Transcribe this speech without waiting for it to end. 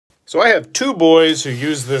So I have two boys who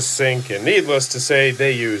use this sink, and needless to say,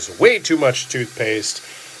 they use way too much toothpaste,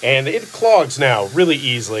 and it clogs now really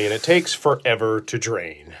easily, and it takes forever to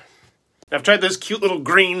drain. I've tried those cute little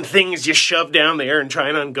green things you shove down there and try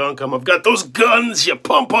and ungunk them. I've got those guns you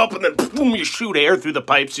pump up and then boom, you shoot air through the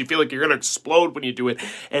pipes. You feel like you're going to explode when you do it,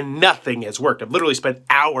 and nothing has worked. I've literally spent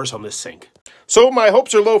hours on this sink. So my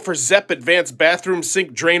hopes are low for Zep Advanced Bathroom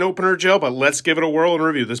Sink Drain Opener Gel, but let's give it a whirl and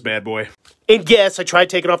review this bad boy. And yes, I tried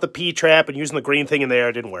taking off the P-trap and using the green thing in there.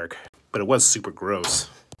 It didn't work, but it was super gross.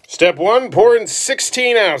 Step 1, pour in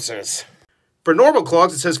 16 ounces. For normal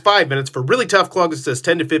clogs, it says 5 minutes. For really tough clogs, it says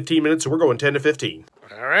 10 to 15 minutes, so we're going 10 to 15.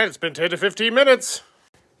 All right, it's been 10 to 15 minutes.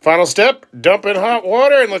 Final step, dump in hot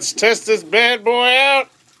water, and let's test this bad boy out.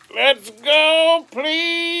 Let's go,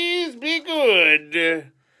 please be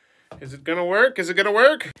good. Is it gonna work? Is it gonna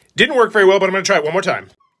work? Didn't work very well, but I'm gonna try it one more time.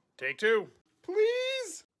 Take 2.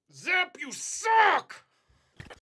 Please? Zep, you suck!